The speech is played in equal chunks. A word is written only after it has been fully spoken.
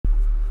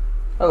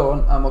Hello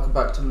and welcome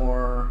back to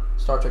more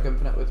Star Trek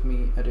Infinite with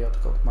me,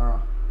 Idiotical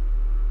Mara.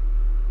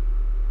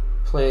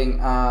 Playing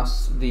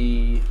as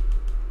the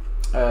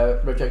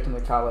rejecting the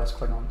Kahless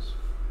Klingons.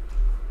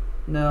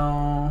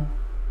 No.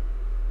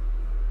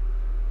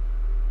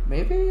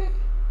 Maybe?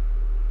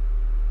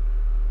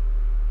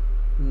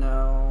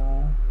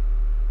 No.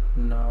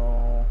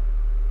 No.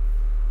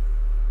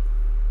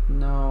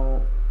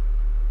 No.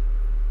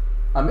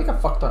 I make a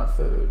fuck ton of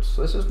food,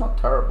 so this is not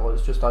terrible.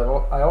 It's just I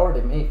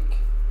already make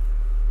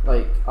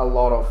like a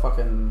lot of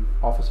fucking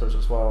officers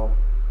as well.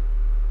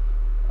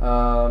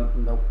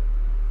 Nope.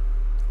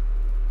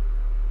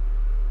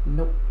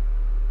 Nope.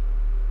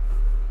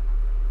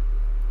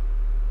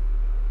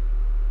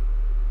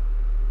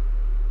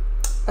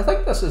 I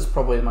think this is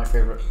probably my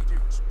favorite.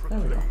 There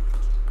we go.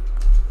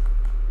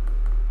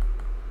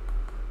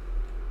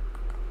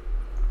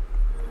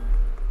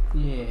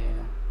 Yeah.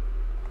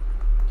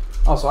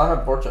 Also, I have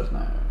Borchas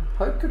now.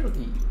 How good are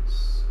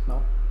these?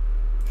 No.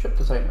 Ship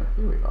designer.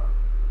 Here we are.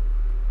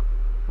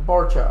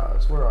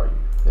 Borchas, where are you?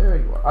 There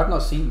you are. I've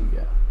not seen you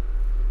yet.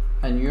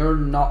 And you're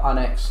not an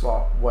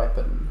X-slot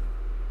weapon.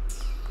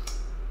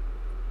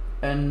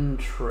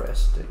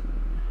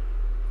 Interesting.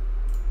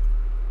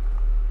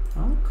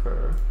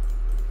 Okay.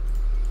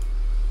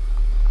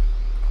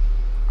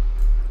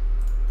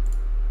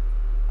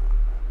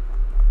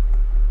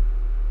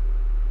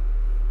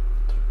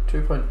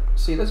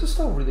 See, this is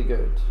still really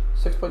good.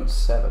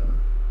 6.7.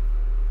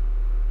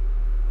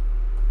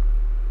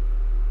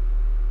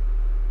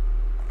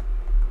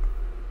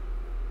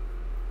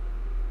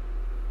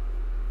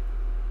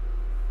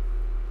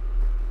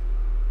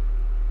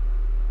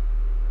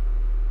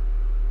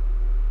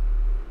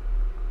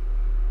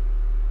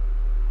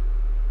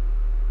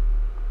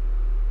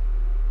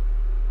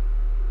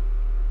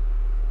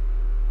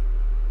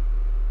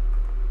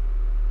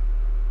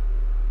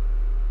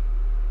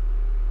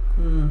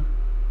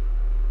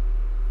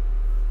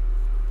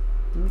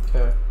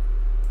 Okay.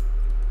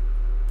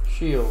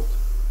 Shield.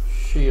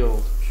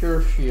 Shield.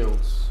 Pure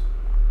shields.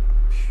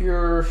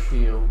 Pure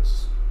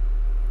shields.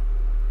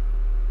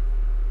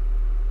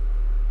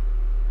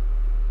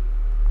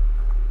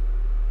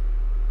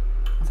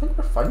 I think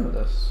we're fine with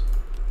this.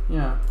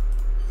 Yeah.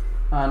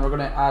 And we're going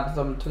to add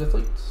them to the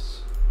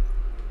fleets.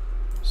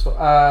 So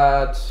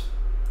add...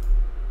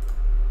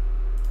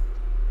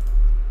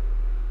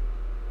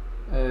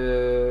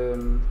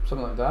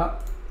 something like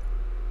that.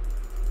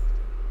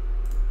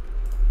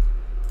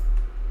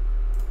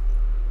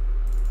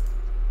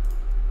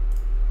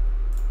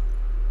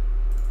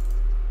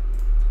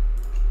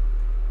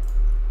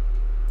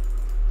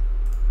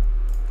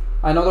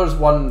 I know there's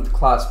one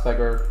class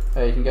bigger.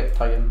 You can get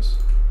Titans.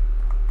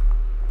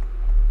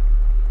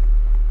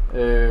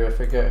 I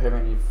forget how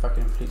many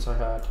fucking fleets I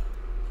had.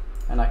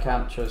 And I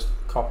can't just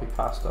copy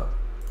pasta.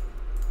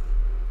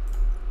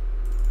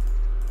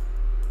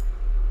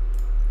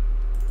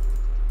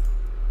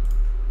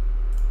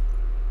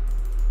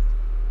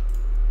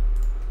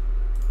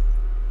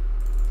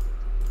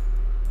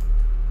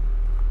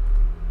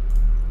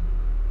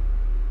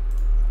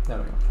 There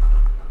we go.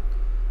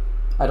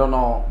 I don't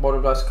know, what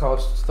would this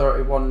cost?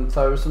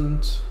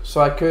 31,000.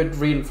 So I could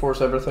reinforce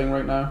everything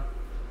right now.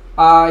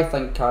 I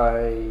think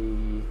I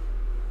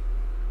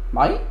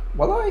might.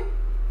 Will I?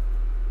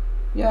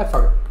 Yeah,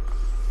 fuck it.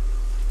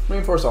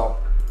 Reinforce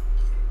all.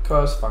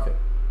 Cause fuck it.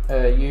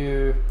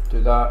 You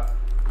do that.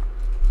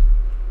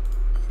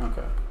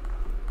 Okay.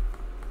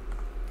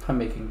 I'm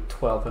making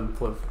 12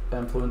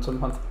 influence a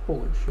month.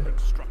 Holy shit.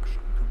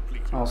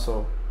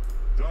 Also,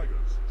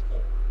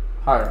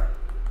 higher.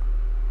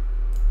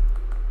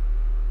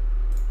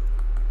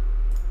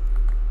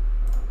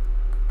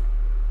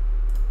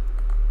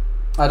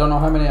 I don't know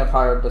how many I've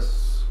hired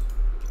this.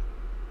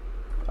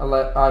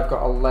 I've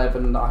got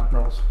 11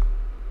 admirals.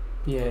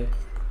 Yay.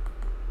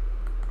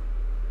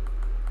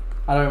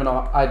 I don't even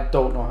know. I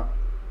don't know.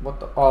 What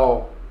the.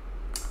 Oh.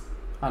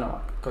 I know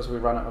what. Because we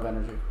ran out of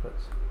energy. But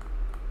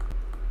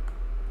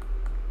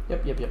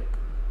yep.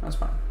 That's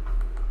fine.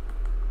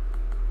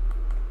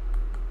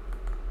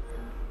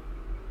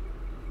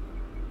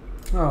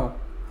 Oh.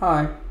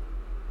 Hi.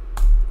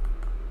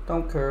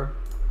 Don't care.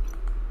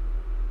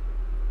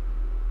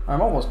 I'm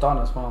almost done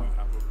as well. We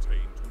have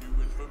obtained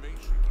new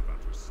information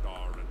about your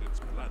star and its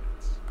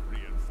planets.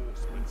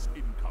 Reinforcements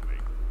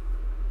incoming.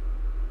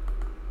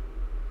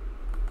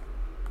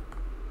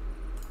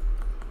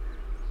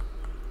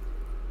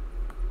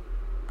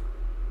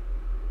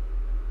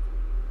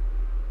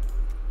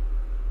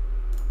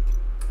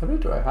 How many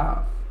do I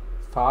have?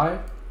 5?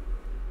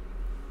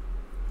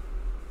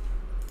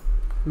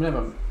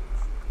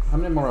 How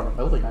many more of a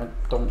building? I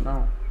don't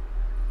know.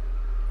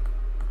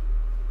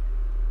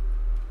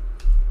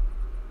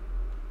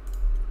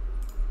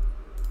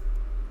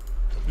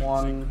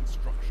 One,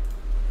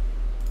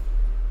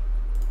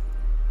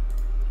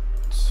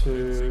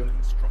 2,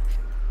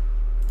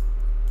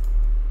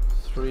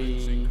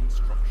 3,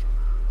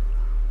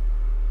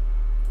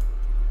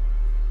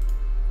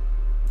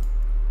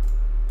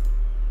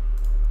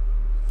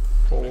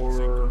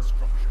 4,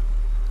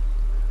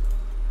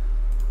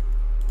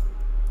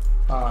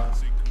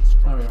 Commencing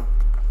There we construction.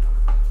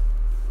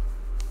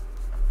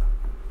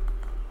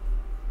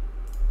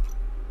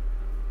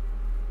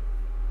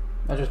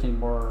 go. I just need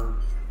more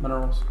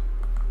minerals.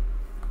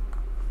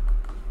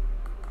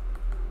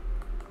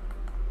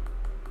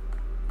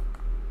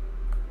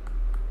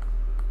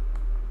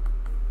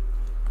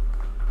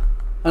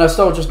 And I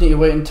still just need to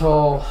wait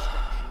until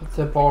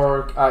the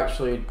Borg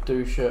actually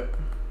do shit.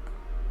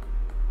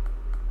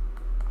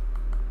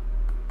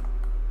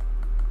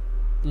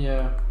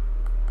 Yeah.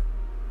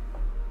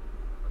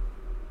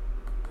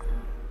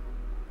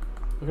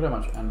 Look at how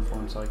much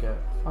influence I get.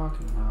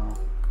 Fucking hell.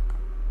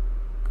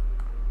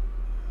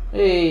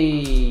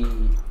 Hey!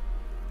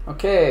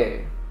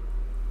 Okay.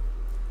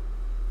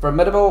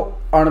 Formidable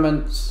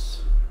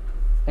armaments,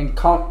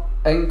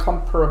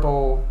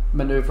 incomparable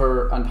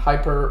maneuver, and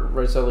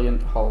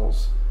hyper-resilient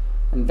hulls.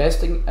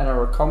 Investing in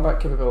our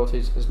combat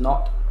capabilities is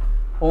not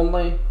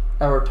only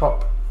our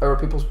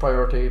people's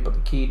priority, but the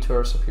key to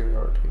our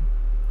superiority.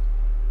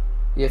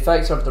 The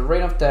effects of the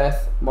Reign of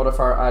Death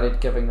modifier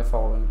added, giving the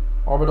following: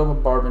 orbital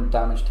bombardment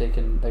damage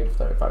taken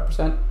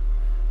 -35%,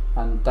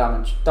 and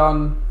damage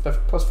done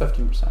plus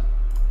 15%.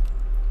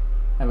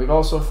 And we've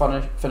also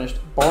finished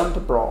Born to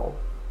Brawl,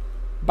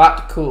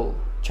 Bat Cool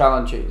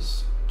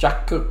challenges,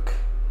 Jack Cook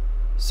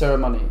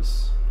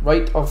ceremonies,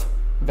 Rite of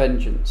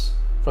Vengeance.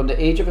 From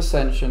the Age of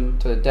Ascension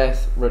to the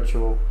Death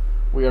Ritual,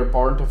 we are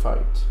born to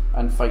fight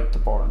and fight to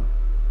born.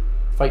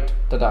 Fight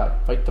to die.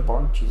 Fight to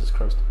born? Jesus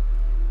Christ.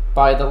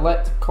 By the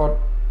Let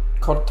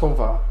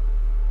Kortova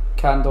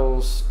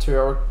candles to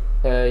our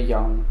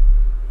young.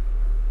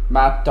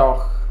 Mad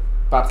Dog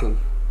Battle.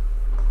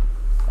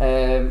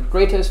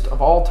 Greatest of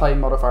all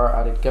time modifier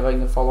added, giving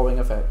the following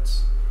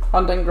effects: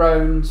 hunting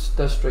grounds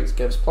districts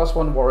gives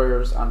 +1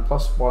 warriors and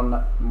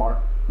 +1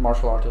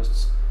 martial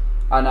artists,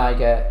 and I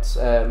get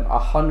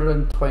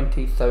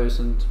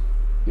 120,000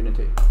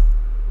 unity,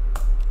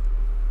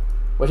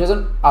 which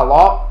isn't a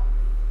lot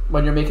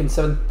when you're making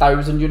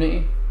 7,000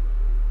 unity.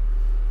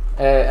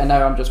 And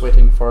now I'm just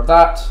waiting for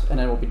that, and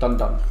then we'll be done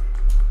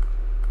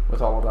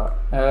with all of that.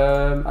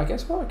 I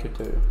guess what I could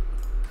do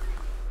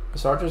is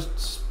start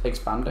just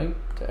expanding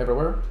to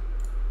everywhere,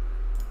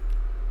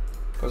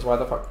 because why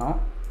the fuck not?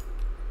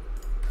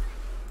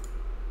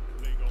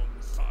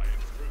 Klingon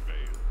science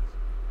prevails.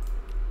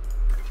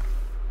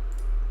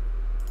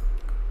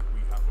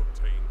 We have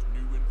obtained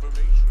new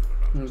information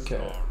about the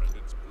star and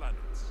its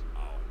planets.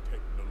 Our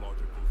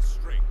technological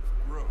strength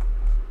grows.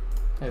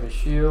 Heavy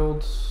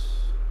shields.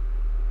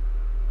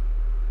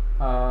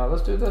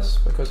 Let's do this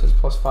because it's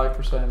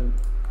 +5%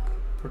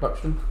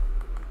 production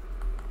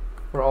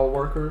for all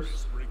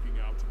workers. Breaking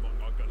out among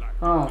our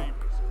galactic Oh.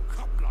 neighbors.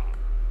 Kapla.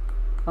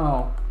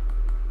 Oh,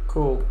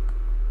 cool.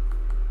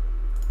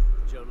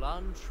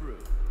 Jolan True.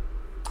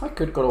 I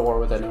could go to war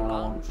with anyone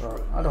I want,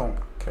 but I don't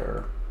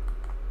care.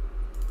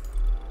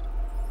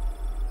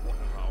 One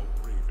of our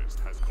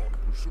bravest has gone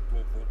to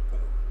Shupoko.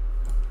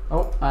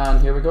 Oh, and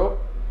here we go.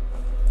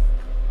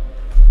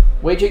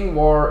 Waging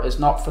war is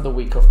not for the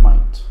weak of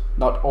mind.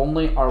 Not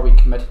only are we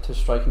committed to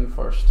striking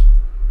first,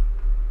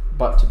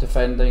 but to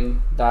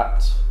defending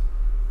that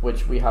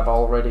which we have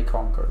already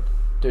conquered.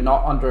 Do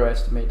not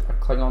underestimate a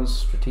Klingon's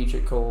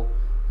strategical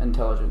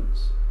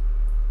intelligence.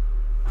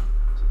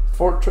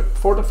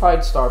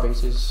 Fortified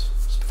starbases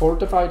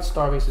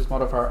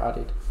modifier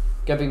added,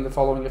 giving the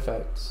following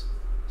effects: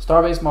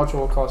 starbase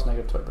module cost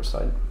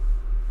 -20%.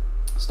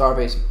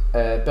 Starbase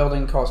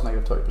building cost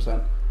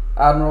 -20%.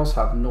 Admirals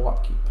have no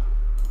upkeep.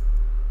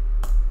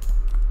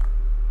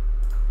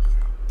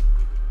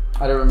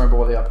 I don't remember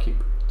what the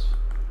upkeep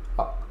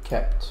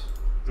kept.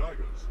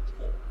 Daggers.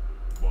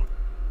 One.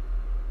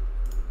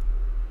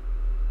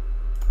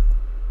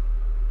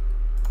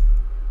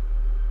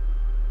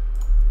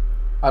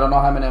 I don't know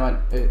how many I went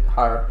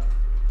higher.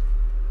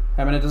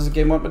 How many does the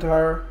game want me to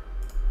hire?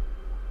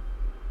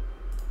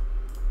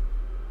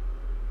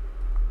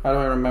 I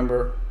don't even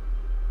remember.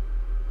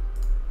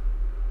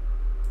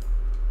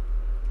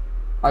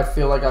 I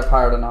feel like I've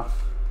hired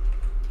enough.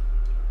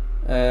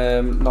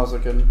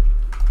 Nozikin.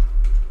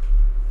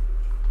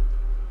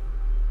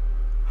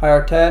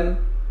 Hire 10.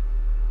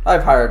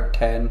 I've hired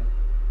 10.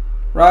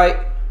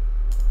 Right.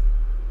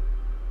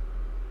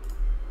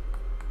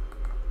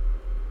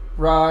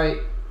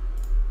 Right.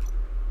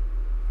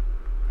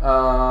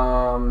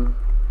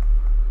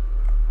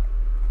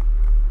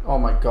 Oh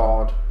my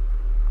god.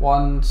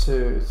 1,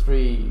 2,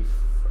 3.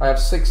 I have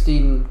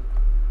 16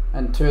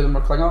 and 2 of them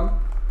are Klingon.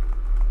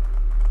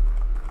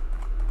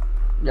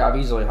 Yeah, I've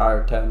easily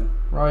hired 10.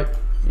 Right?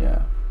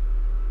 Yeah.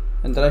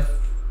 And did I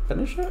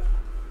finish it?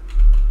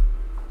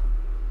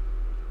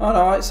 Oh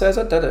no, it says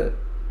I did it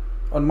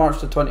on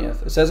March the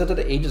 20th. It says I did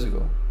it ages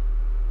ago.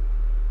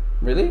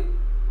 Really?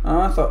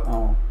 Oh, I thought,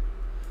 oh.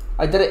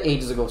 I did it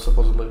ages ago,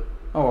 supposedly.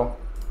 Oh well.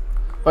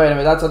 But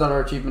anyway, that's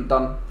another achievement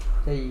done.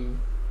 Hey.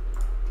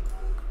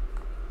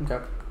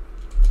 Okay.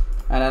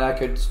 And then I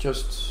could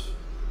just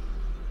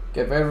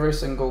give every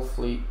single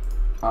fleet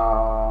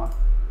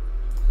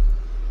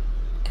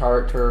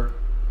character.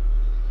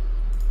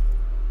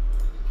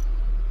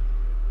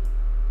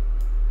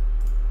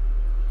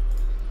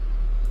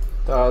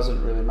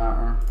 Doesn't really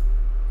matter.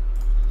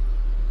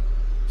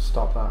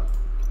 Stop that.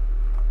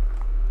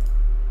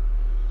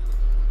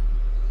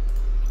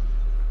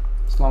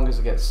 As long as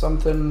it gets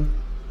something.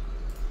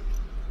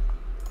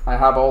 I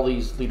have all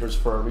these leaders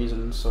for a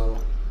reason, so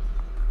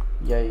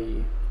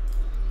yay.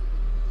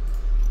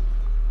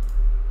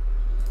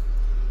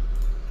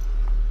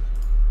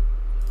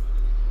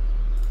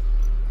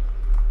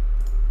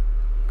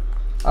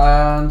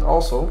 And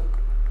also,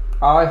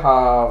 I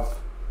have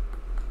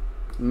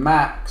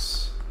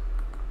max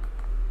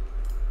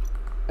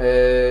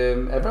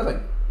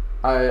everything.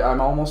 I'm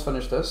almost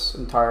finished this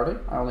entirely.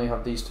 I only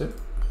have these two.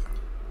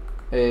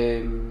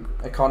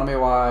 Economy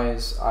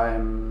wise,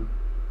 I'm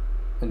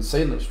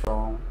insanely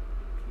strong.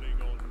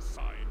 Klingon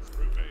science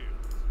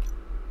prevails.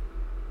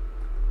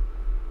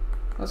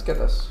 Let's get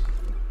this.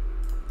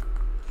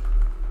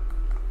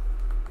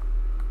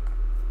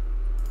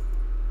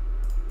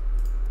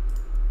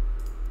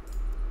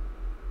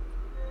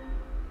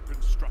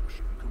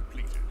 Construction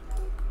completed.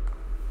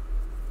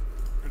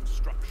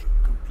 Construction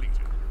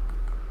completed.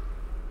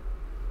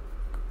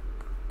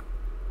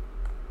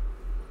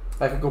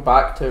 I could go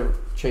back to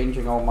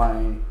changing all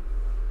my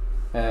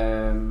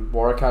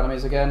war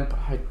academies again, but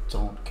I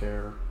don't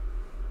care.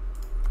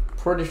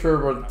 Pretty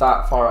sure we're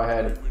that far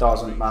ahead, it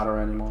doesn't matter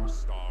anymore.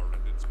 Star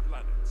and its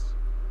planets.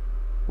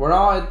 We're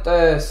not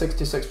at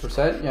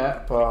 66%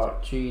 yet,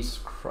 but Jesus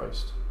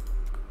Christ.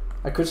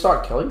 I could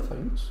start killing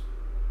things.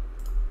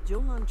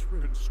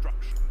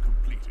 Construction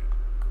completed.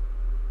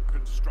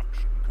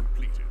 Construction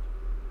completed.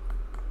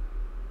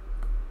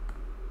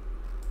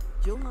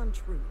 Jolan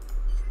True.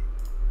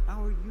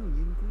 Our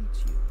union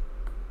greets you.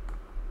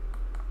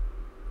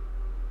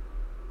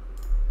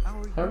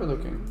 Our How are we union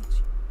looking? greets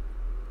you.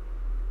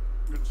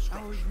 Our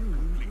Construction union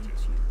completed.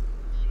 greets you.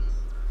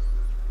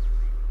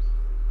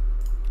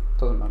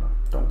 Doesn't matter,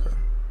 don't care.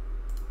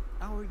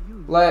 Our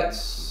union.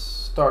 Let's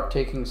start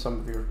taking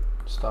some of your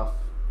stuff.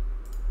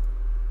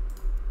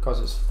 Because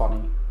it's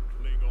funny.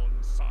 Klingon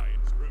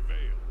science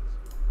prevails.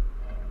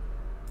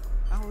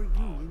 Our Our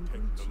union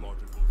greets you.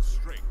 technological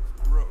strength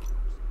grows.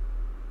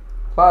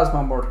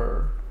 Plasma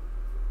mortar.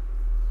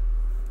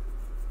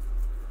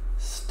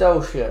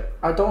 Still shit.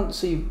 I don't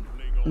see.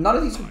 Klingon None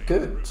of these are science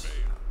good. prevails.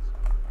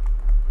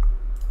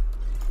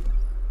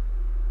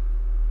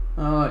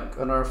 Oh, like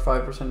another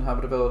 5%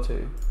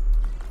 habitability.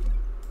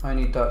 I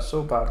need that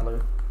so badly.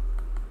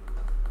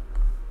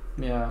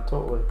 Yeah,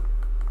 totally.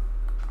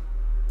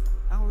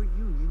 Our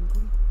union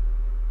greets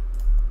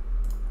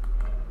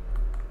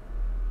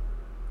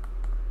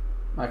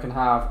I can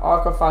have. Oh,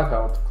 I've got 5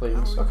 health, please.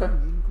 Our Okay.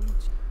 union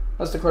greets you.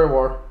 Let's declare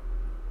war.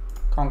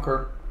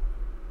 Conquer.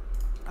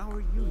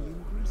 Our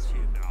union greets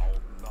you. In our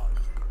blood,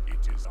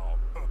 it is our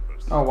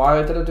purpose. Oh,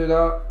 why did I do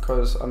that?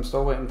 Because I'm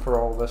still waiting for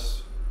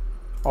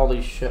all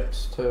these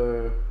ships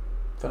to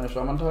finish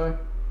Amantai.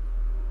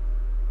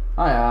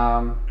 I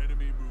am.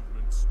 Enemy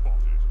movement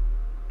spotted.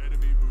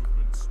 Enemy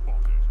movement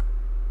spotted.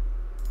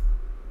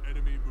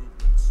 Enemy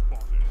movement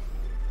spotted.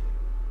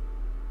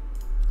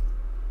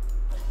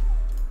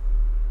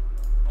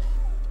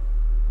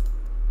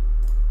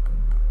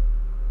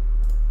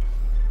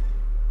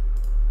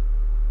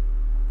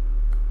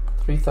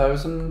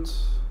 $3,000.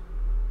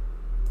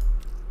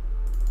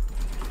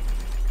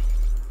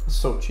 It's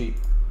so cheap.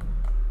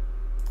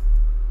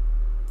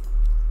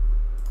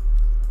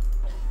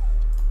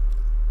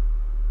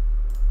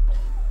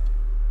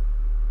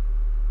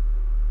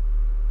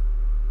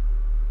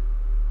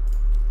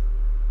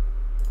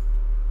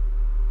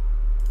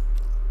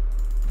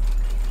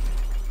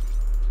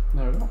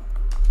 There we go.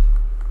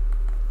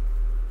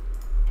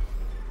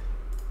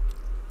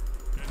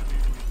 Enemy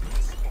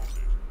movement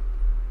spotted.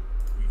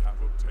 We have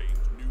obtained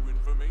new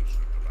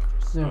information about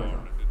a There we star go.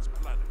 and its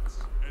planets.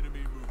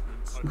 Enemy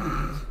movements under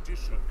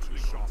addition to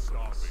Klingon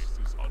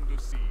starbase is under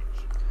siege.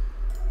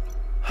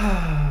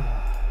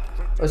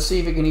 Let's see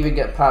if it can even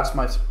get past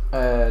my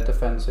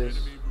defenses.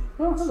 Enemy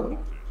Oh, movement hello.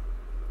 spotted.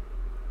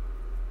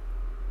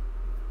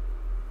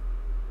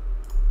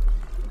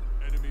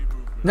 Enemy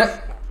movement Nah.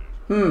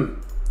 spotted.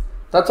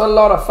 That's a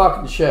lot of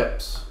fucking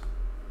ships.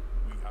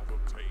 We have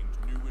obtained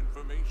new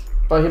information.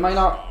 But he might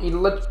not. He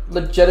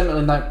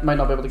legitimately might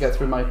not be able to get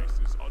through my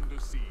Starbase is under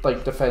siege.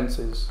 like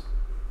defenses.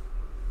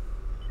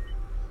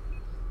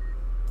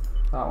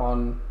 That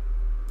one.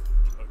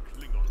 A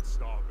Klingon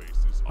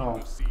starbase is Oh,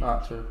 under siege.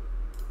 that too.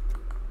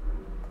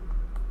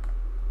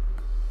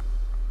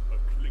 A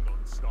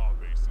Klingon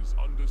starbase is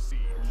under siege.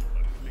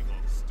 A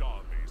Klingon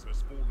starbase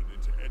has fallen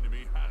into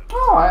enemy hands.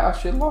 Oh, I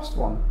actually lost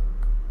one.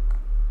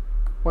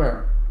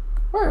 Where?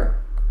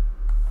 Where?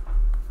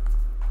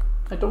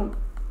 I don't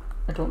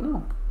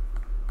know.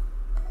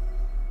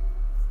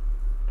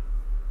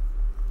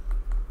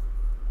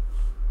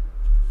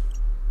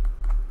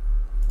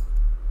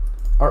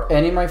 Are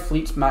any of my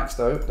fleets maxed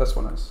out? This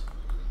one is.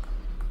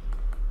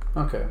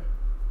 Okay.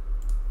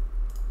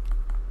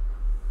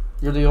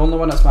 You're the only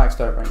one that's maxed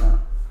out right now.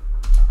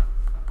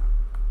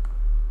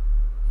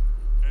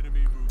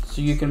 Enemy movement.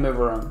 So you can move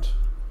around.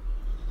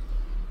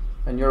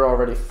 And you're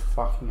already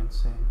fucking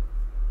insane.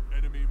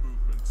 Enemy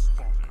movement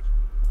spotted.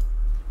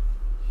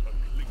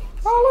 Klingon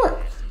Oh, look.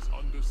 starbase is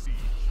under siege.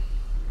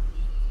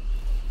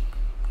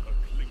 A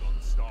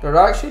Klingon star They're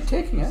actually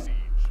taking under it. siege.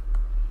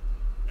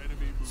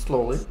 Enemy movement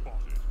Slowly. spotted.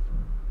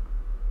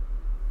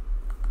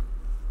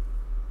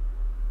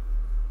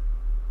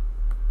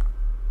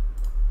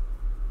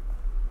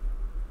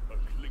 A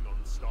Klingon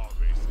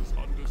starbase is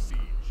under siege.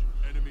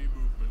 Enemy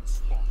movement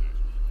spotted.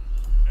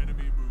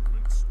 Enemy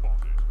movement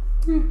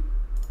spotted.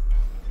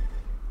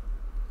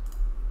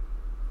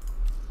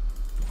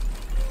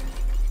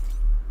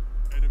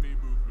 Enemy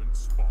movement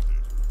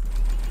spotted.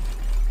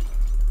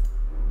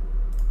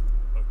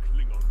 A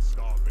Klingon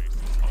starbase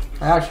is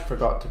under I actually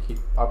forgot to keep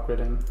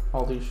upgrading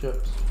all these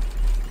ships.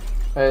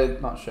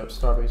 Not ships,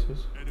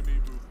 starbases. Enemy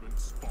movement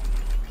spotted.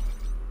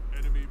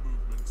 Enemy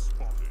movement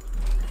spotted.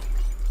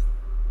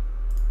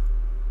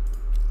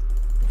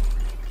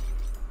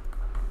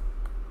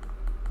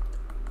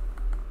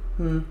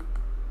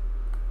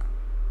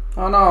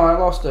 Oh no, I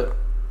lost it.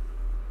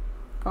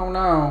 Oh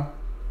no.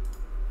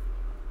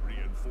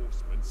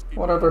 Reinforcements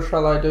Whatever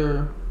shall I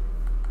do?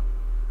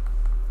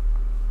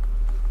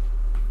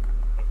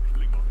 A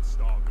Klingon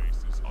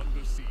starbase is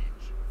under siege.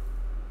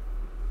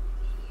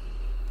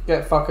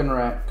 Get fucking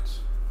wrecked.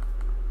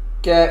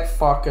 Get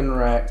fucking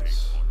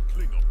wrecked. On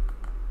Klingon.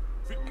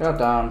 Victory God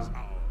damn. is ours.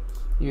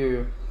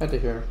 You, head to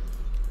here.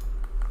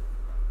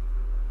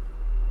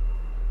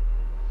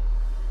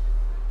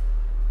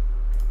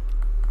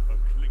 A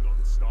Klingon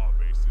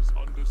starbase is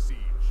under siege.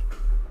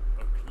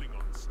 A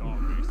Klingon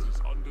starbase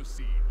is under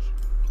siege.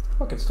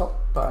 Fucking stop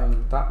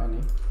buying that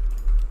many.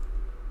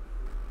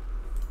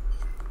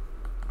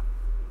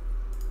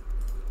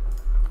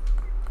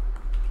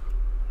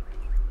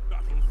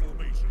 Battle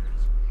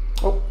formations.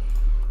 Oh,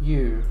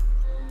 you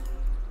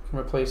can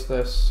replace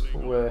this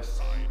with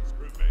Science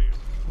prevails.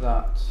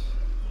 that.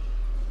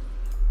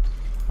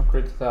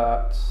 Upgrade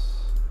that.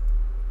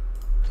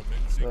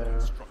 Commencing There.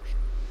 construction.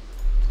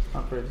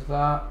 Upgrade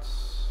that.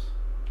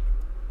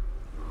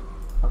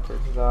 Upgrade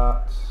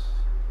that.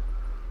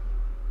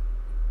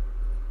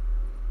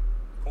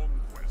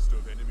 Conquest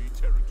of enemy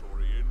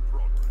territory in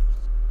progress.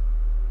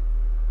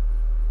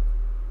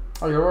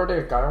 Oh, you're already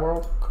a Gaia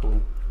world?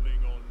 Cool.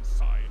 Klingon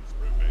science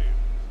prevails.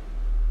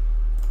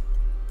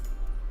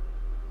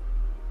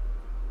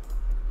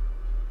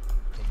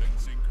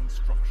 Commencing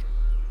construction.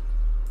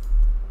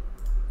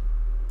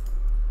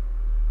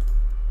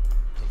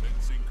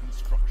 Commencing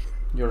construction.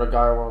 You're a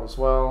Gaia world as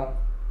well.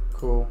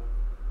 Cool.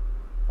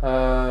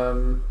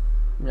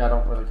 Yeah, I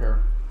don't really care.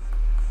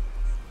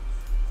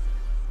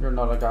 You're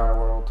not a Gaia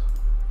world.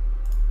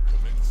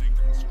 Commencing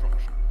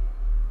construction.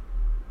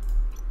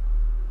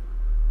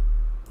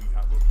 We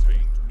have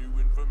obtained new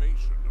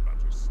information about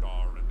a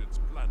star and its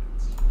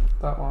planets.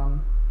 That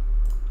one.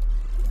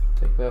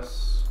 Take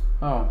this.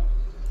 Oh.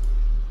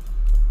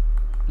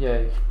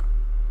 Yay.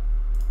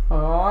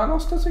 Oh, I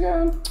lost it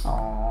again.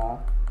 Aww.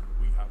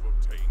 We have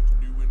obtained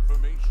new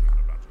information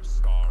about a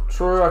star and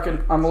True,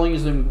 I'm only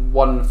using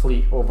one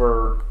fleet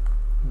over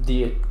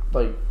the,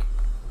 like,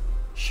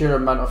 sheer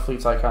amount of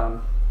fleets I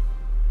can.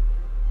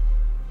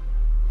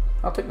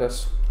 I'll take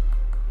this.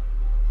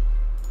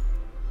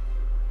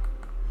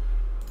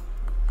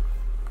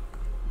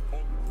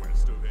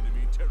 Conquest of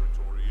enemy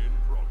territory in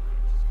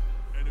progress.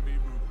 Enemy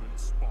movement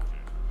spotted.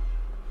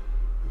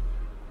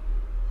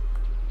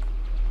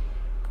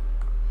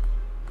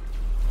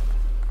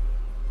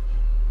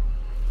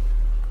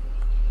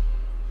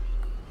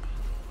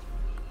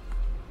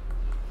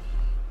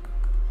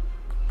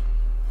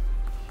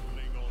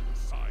 Klingon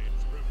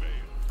science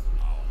prevails.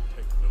 Our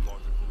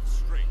technological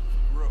strength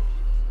grows.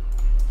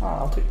 Oh,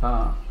 I'll take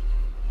that.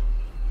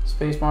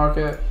 Space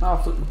market.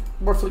 Oh,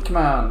 more fleet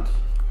command.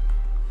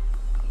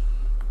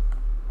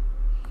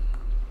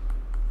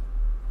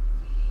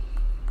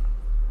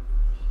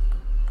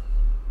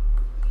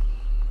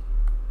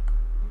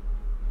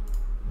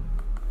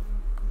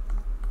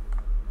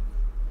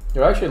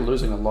 You're actually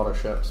losing a lot of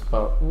ships,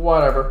 but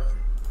whatever.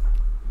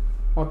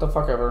 What the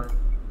fuck ever.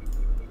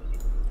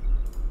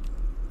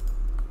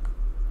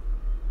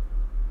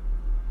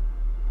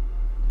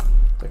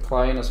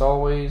 Decline as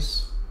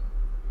always.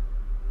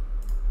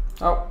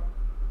 Oh.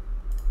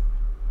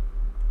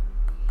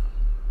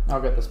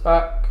 I'll get this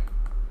back.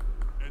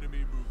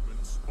 Enemy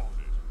movement spotted.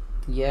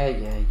 Yeah.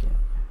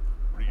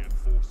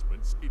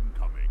 Reinforcements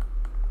incoming.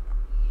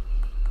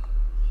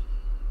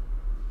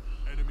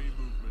 Enemy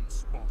movement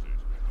spotted.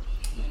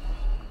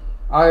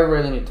 I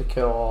really need to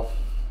kill off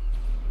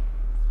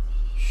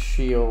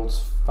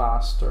shields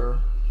faster.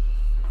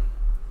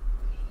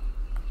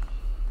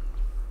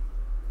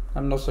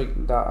 I'm not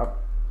thinking that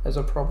is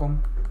a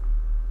problem.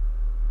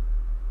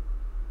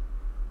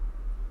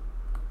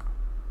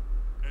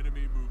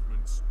 Enemy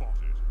movement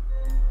spotted.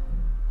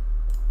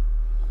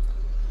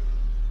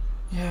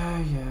 Yeah.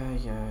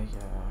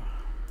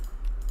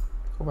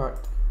 Go back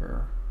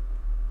here.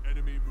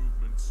 Enemy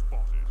movement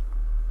spotted.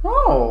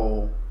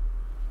 Oh,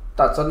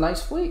 that's a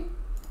nice fleet.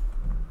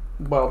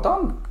 Well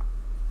done.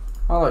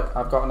 Oh look,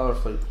 I've got another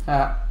fleet.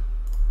 Yeah.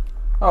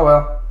 Oh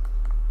well.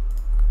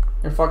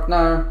 You're fucked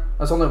now.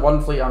 There's only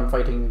one fleet I'm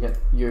fighting to get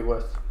you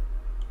with.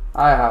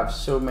 I have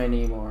so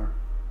many more.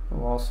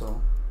 Oh,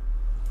 also,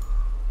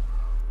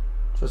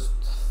 just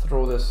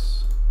throw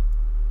this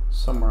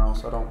somewhere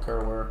else. I don't care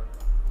where.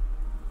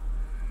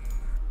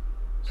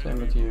 Same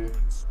with you.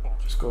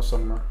 Just go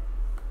somewhere.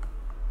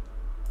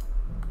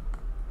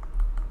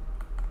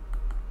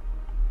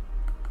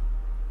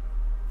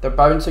 They're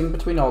bouncing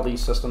between all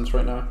these systems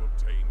right now.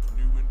 Obtained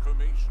new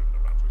information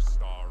about a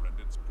star and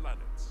its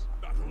planets.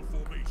 Battle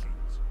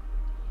formations.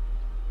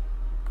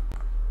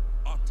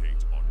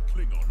 Update on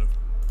Klingon.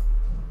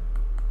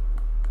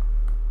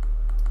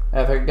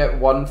 If I can get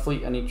one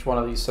fleet in each one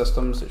of these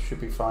systems, it should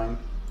be fine.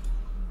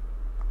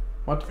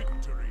 What?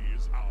 Victory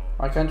is ours.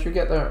 Why can't you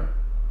get there?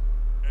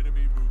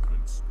 Enemy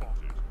movement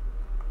spotted.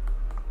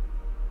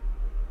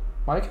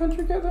 Why can't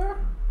you get there?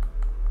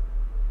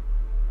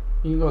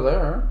 You can go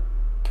there.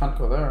 Can't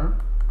go there.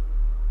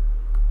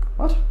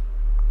 What?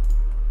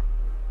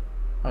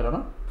 I don't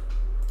know.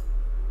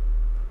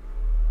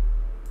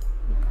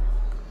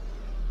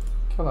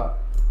 Kill that.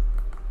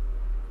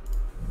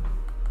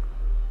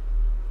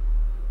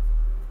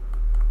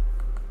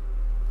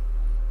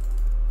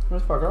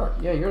 Where's the fuck are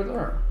you? Yeah, you're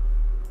there.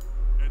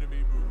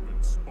 Enemy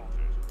movement spotted.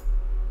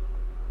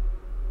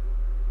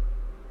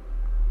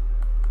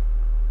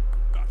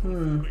 Battle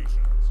formations.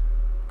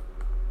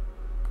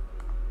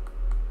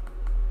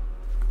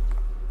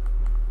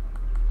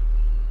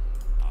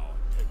 Our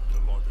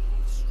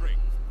technological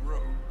strength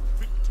grows.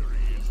 Victory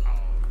is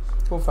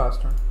ours. Go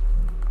faster.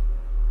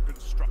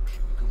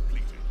 Construction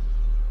completed.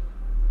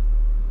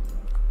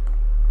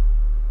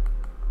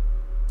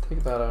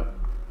 Take that out.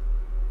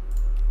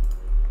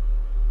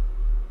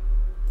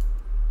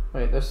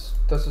 Wait, this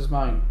is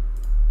mine.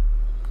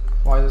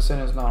 Why is it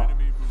saying it's not?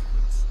 Enemy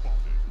movement spotted.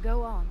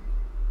 Go on.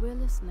 We're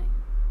listening.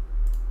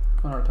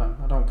 Another time.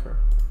 I don't care.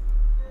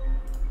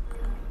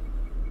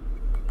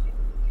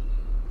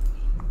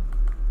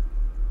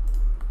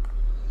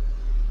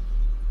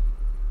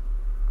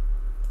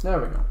 There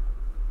we go.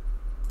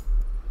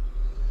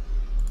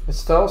 It's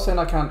still saying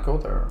I can't go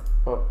there,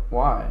 but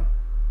why?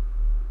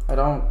 I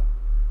don't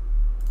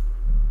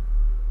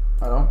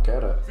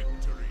get it.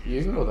 Victory You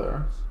is can go there.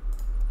 ours.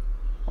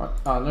 What?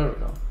 Oh, there we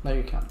go. Now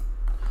you can.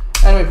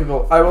 Anyway,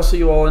 people, I will see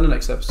you all in the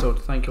next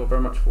episode. Thank you all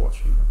very much for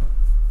watching.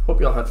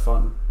 Hope you all had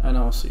fun, and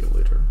I'll see you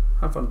later.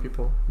 Have fun,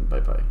 people. Bye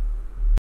bye.